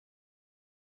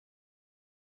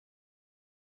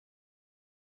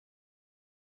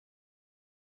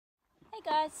Hey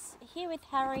guys, here with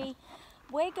Harry.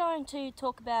 We're going to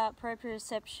talk about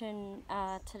proprioception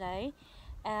today.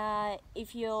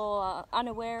 If you're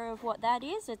unaware of what that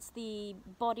is, it's the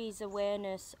body's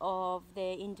awareness of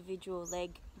their individual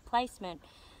leg placement.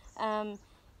 And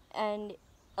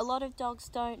a lot of dogs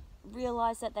don't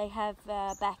realise that they have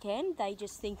back end. They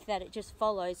just think that it just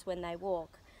follows when they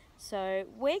walk. So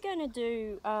we're going to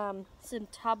do some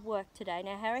tub work today.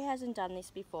 Now Harry hasn't done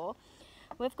this before.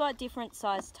 We've got different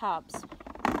size tubs.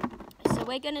 So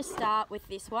we're going to start with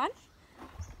this one,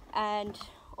 and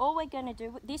all we're going to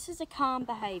do, this is a calm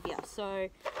behaviour, so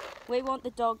we want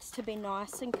the dogs to be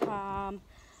nice and calm.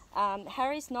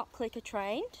 Harry's not clicker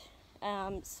trained,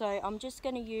 so I'm just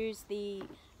going to use the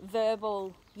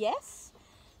verbal yes,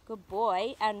 good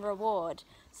boy, and reward.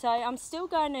 So I'm still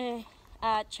going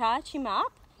to charge him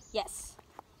up. Yes,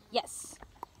 yes,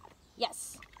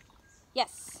 yes,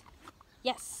 yes,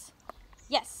 yes,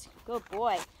 yes, good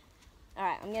boy.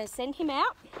 Alright, I'm going to send him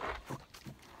out.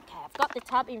 Okay, I've got the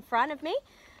tub in front of me.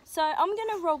 So I'm going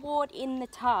to reward in the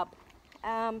tub.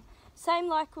 Same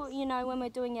like, you know, when we're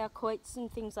doing our quotes and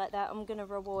things like that, I'm going to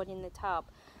reward in the tub.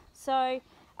 So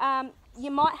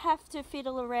you might have to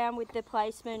fiddle around with the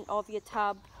placement of your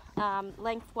tub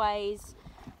lengthways,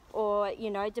 or, you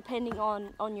know, depending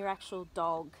on your actual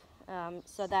dog.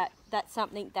 So that's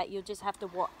something that you'll just have to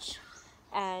watch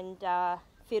and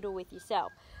fiddle with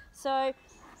yourself. So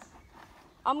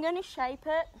I'm going to shape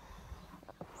it.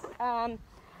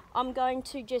 I'm going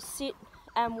to just sit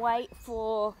and wait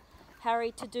for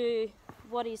Harry to do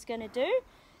what he's going to do.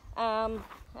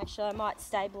 Actually, I might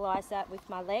stabilise that with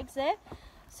my legs there.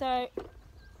 So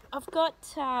I've got,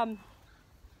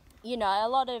 you know, a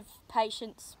lot of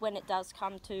patience when it does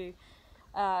come to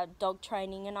dog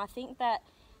training, and I think that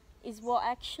is what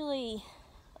actually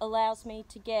allows me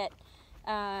to get,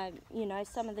 you know,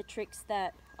 some of the tricks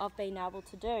that I've been able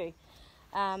to do.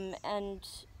 And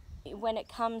when it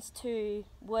comes to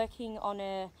working on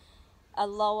a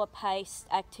lower paced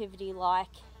activity like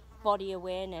body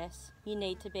awareness, you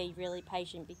need to be really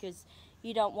patient, because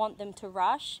you don't want them to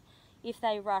rush. If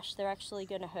they rush, they're actually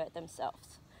going to hurt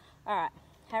themselves. Alright,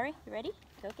 Harry, you ready?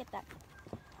 Go get that.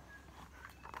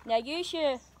 Now use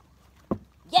your,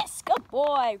 yes, good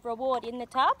boy, reward in the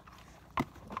tub.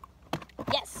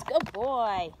 Yes, good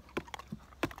boy.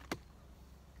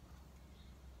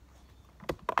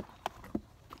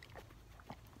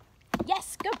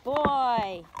 Yes, good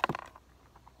boy.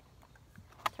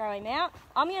 Throw him out.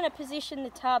 I'm going to position the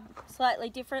tub slightly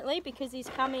differently because he's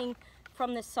coming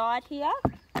from the side here.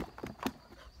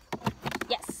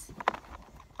 Yes.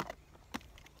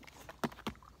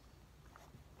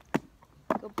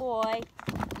 Good boy.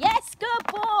 Yes,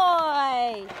 good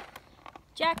boy.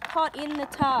 Jackpot in the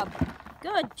tub.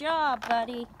 Good job,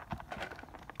 buddy.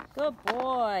 Good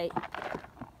boy.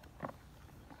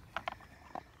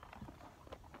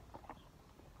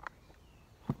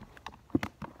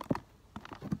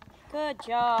 Good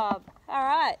job. All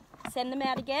right, send them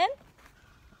out again.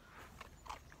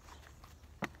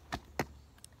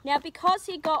 Now, because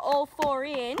he got all four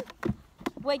in,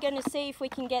 we're going to see if we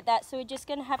can get that. So we're just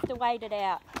going to have to wait it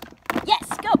out. Yes,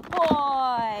 good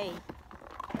boy.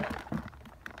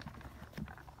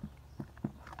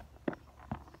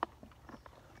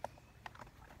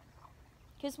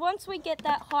 Because once we get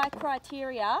that high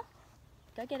criteria,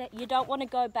 go get it. You don't want to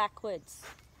go backwards.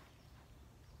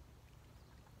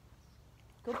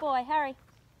 Good boy, Harry.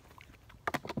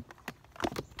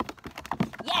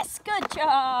 Yes, good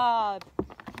job.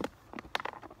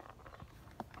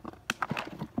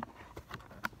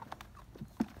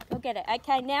 Go get it.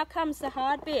 Okay, now comes the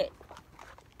hard bit.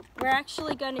 We're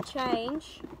actually going to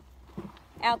change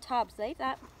our tubs. Leave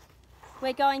that.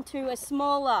 We're going to a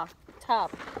smaller tub.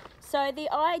 So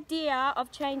the idea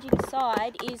of changing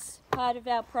side is part of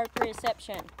our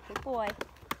proprioception. Good boy.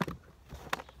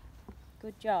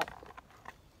 Good job.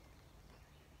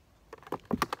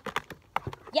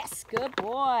 Yes, good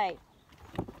boy.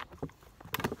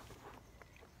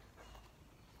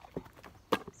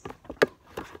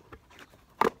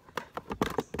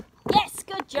 Yes,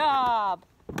 good job.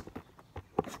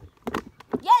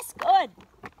 Yes, good.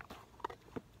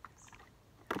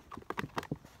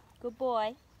 Good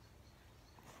boy.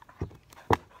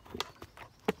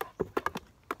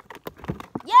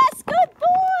 Yes, good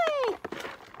boy.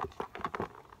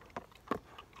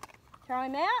 Throw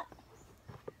him out.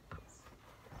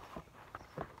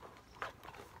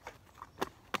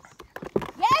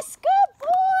 Yes, good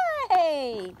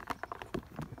boy.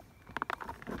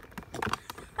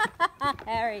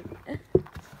 Harry.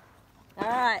 All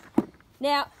right.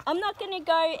 Now, I'm not going to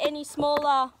go any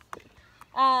smaller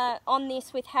on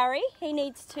this with Harry. He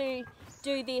needs to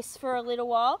do this for a little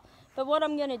while. But what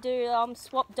I'm going to do,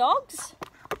 swap dogs.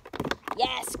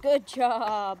 Yes, good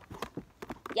job.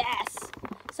 Yes.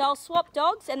 So I'll swap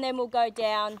dogs and then we'll go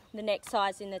down the next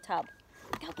size in the tub.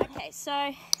 Okay,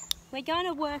 so we're going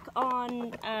to work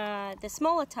on the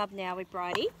smaller tub now with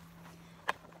Bridie.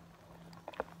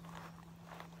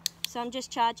 So I'm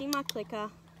just charging my clicker.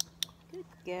 Good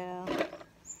girl.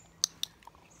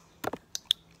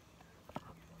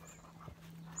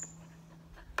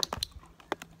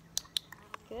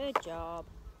 Good job.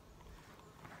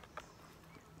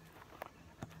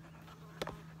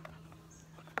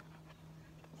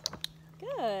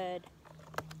 Good.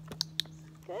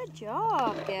 Good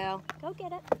job, girl. Go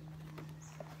get it.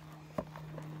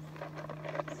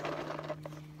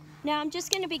 Now I'm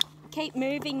just going to keep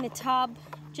moving the tub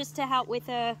just to help with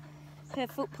her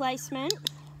foot placement.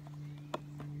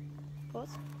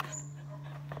 Pause.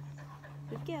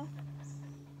 Good girl.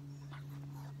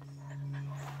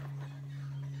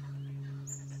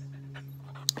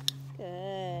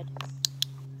 Good.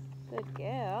 Good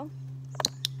girl.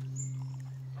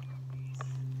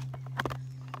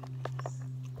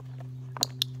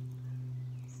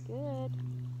 Good.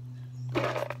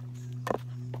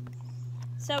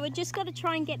 So we're just got to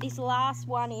try and get this last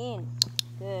one in.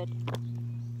 Good.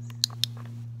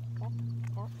 Up,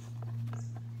 up, up.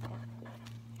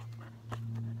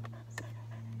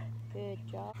 Good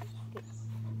job. Good.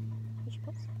 Push,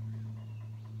 push.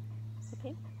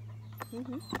 Okay.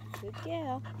 Good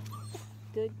girl.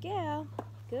 Good girl.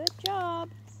 Good job.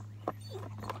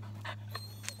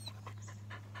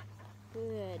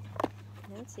 Good.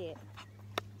 That's it.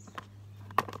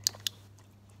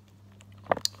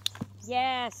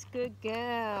 Yes, good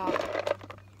girl.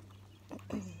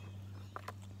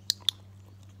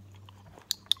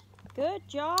 Good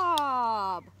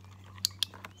job.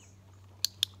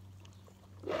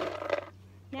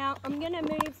 Now I'm going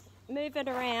to move it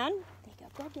around. There you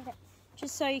go, go get it.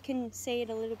 Just so you can see it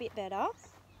a little bit better.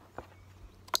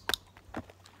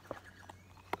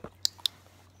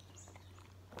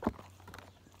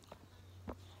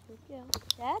 Good girl.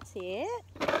 That's it.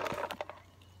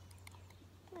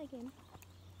 Again.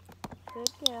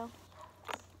 Good girl.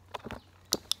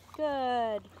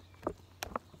 Good.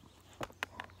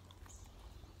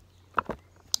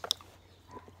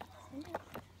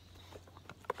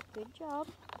 Good job.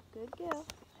 Good girl.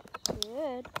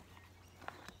 Good.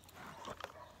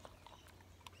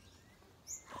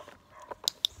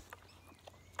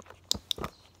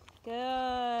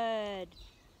 Good.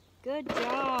 Good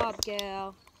job,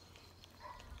 girl.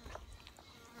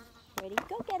 Ready?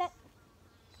 Go get it.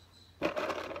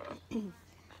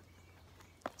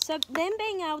 So then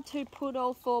being able to put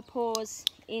all 4 paws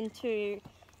into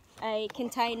a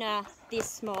container this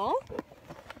small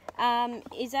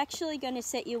is actually going to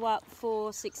set you up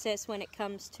for success when it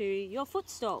comes to your foot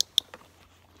stall.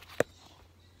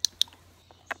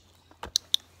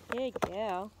 There you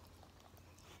go.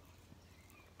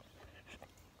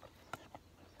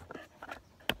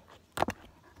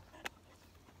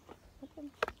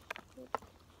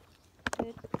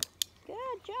 Good.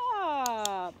 Good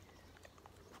job.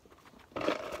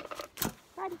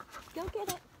 Righty, go get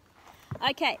it.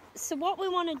 Okay, so what we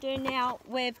want to do now,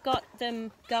 we've got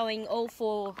them going all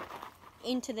 4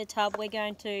 into the tub. We're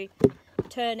going to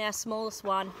turn our smallest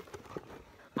one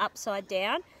upside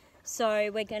down. So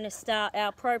we're going to start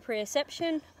our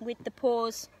proprioception with the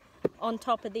paws on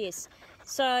top of this.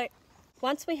 So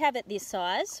once we have it this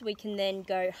size, we can then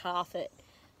go half it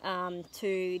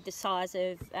to the size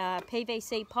of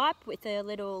PVC pipe with a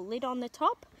little lid on the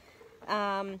top.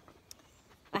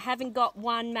 I haven't got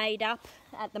one made up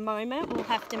at the moment. We'll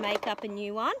have to make up a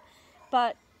new one.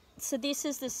 But so this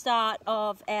is the start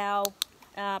of our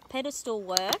pedestal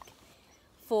work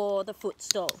for the foot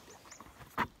stall.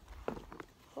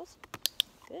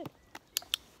 Good.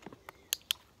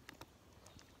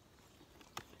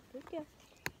 Good girl.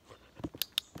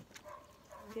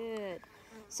 Good.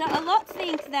 So a lot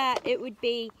think that it would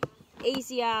be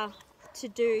easier to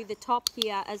do the top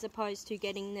here as opposed to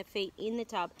getting the feet in the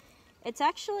tub. It's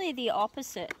actually the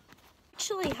opposite. It's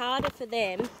actually harder for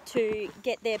them to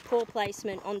get their paw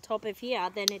placement on top of here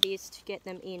than it is to get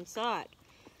them inside.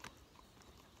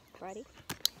 Ready?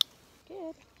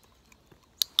 Good.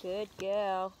 Good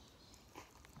girl.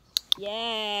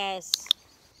 Yes.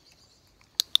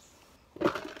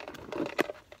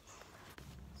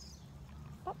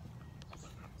 Up.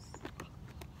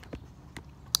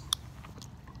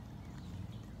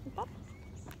 Up.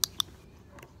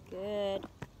 Good.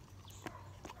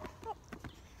 Up.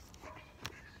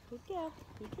 Good girl.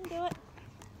 You can do it.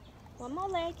 One more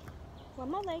leg. One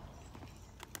more leg.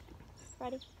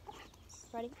 Ready? Up.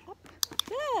 Ready? Up.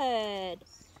 Good.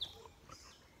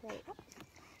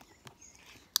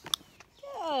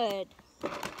 Good.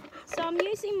 So I'm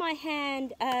using my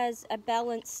hand as a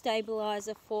balance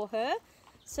stabilizer for her.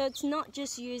 So it's not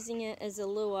just using it as a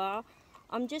lure.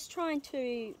 I'm just trying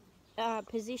to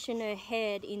position her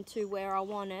head into where I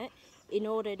want it in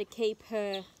order to keep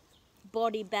her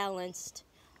body balanced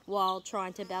while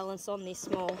trying to balance on this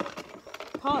small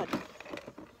pod.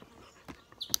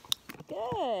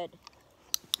 Good.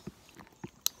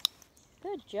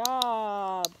 Good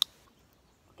job.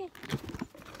 Okay.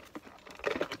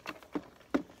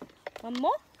 One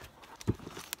more.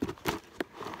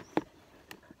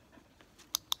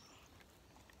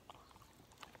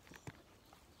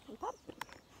 Up.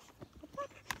 Up.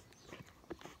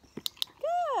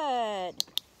 Good.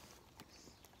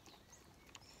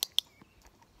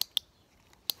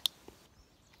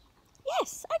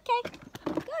 Yes, okay.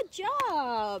 Good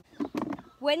job.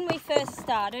 When we first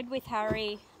started with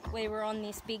Harry, we were on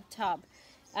this big tub.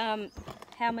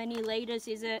 How many litres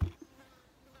is it?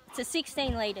 It's a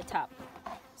 16 litre tub.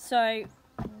 So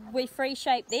we free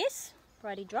shaped this.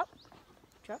 Righty, drop.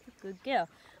 Drop. Good girl.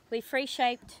 We free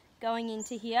shaped going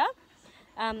into here.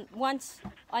 Once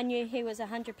I knew he was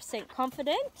 100%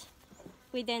 confident,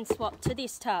 we then swapped to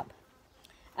this tub.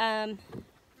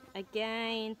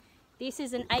 Again, this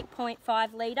is an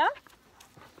 8.5 litre.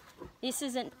 This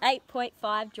is an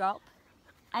 8.5 drop,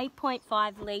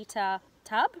 8.5 litre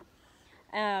tub.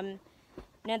 Now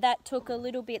that took a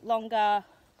little bit longer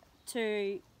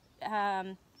to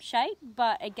shape,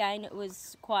 but again it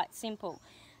was quite simple.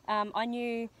 I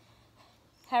knew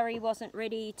Harry wasn't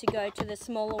ready to go to the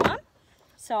smaller one,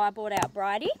 so I brought out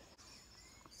Bridie.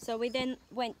 So we then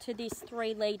went to this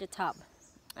 3 litre tub.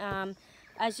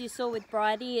 As you saw with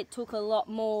Bridie, it took a lot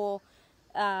more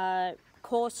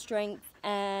core strength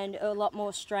and a lot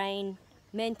more strain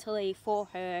mentally for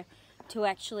her to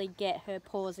actually get her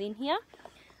paws in here.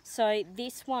 So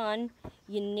this one,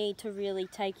 you need to really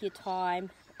take your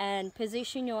time and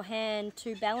position your hand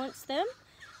to balance them,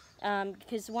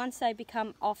 because once they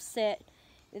become offset,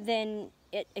 then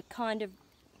it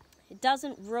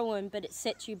doesn't ruin, but it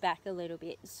sets you back a little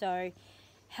bit. So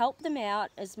help them out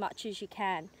as much as you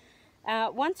can.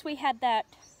 Once we had that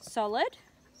solid,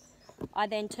 I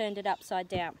then turned it upside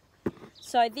down.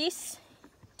 So this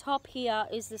top here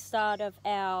is the start of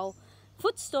our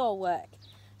footstool work.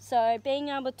 So being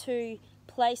able to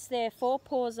place their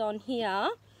forepaws on here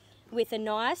with a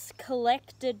nice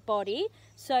collected body.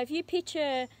 So if you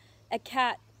picture a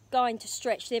cat going to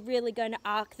stretch, they're really going to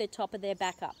arc the top of their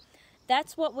back up.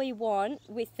 That's what we want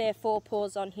with their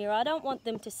forepaws on here. I don't want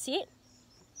them to sit.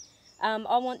 I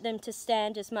want them to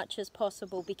stand as much as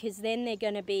possible, because then they're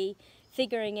going to be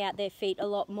figuring out their feet a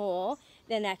lot more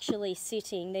than actually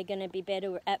sitting. They're going to be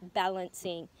better at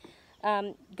balancing.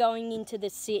 Going into the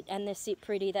sit and the sit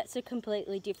pretty, that's a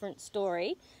completely different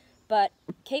story. But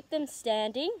keep them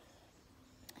standing.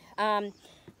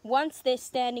 Once they're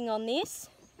standing on this,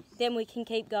 then we can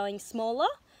keep going smaller.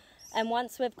 And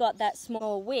once we've got that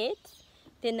small width,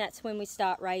 then that's when we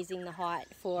start raising the height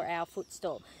for our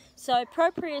footstool. So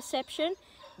proprioception,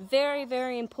 very,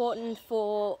 very important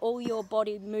for all your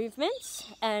body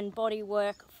movements and body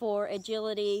work for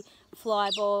agility, fly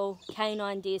ball,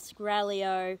 canine disc,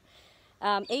 rallyo,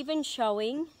 even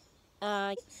showing.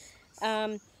 They're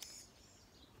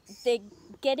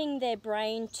getting their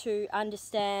brain to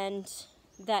understand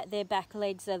that their back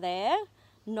legs are there,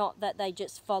 not that they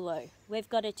just follow. We've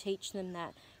got to teach them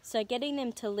that. So getting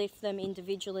them to lift them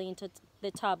individually into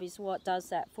the tub is what does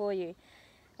that for you.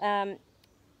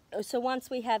 So once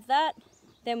we have that,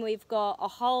 then we've got a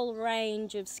whole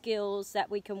range of skills that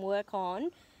we can work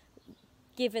on,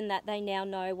 given that they now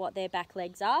know what their back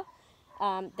legs are,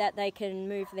 that they can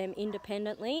move them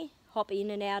independently, hop in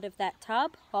and out of that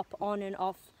tub, hop on and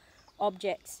off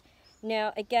objects.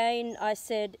 Now again, I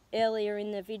said earlier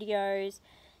in the videos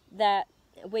that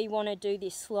we want to do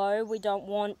this slow. We don't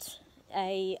want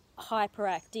a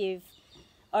hyperactive,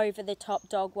 over-the-top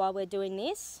dog while we're doing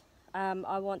this.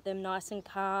 I want them nice and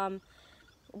calm,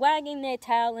 wagging their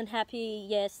tail and happy.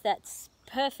 Yes, that's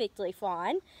perfectly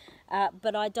fine,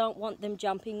 but I don't want them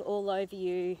jumping all over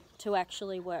you to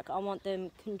actually work. I want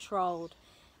them controlled,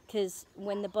 because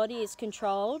when the body is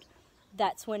controlled,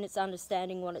 that's when it's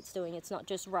understanding what it's doing. It's not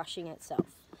just rushing itself.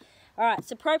 Alright,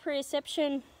 so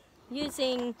proprioception,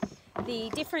 using the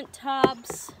different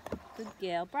tubs. Good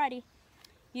girl, Brady.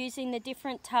 Using the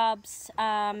different tubs,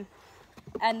 and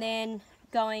then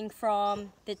going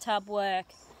from the tub work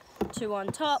to on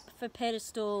top for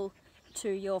pedestal to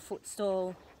your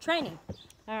footstool training.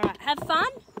 Alright, have fun.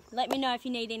 Let me know if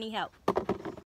you need any help.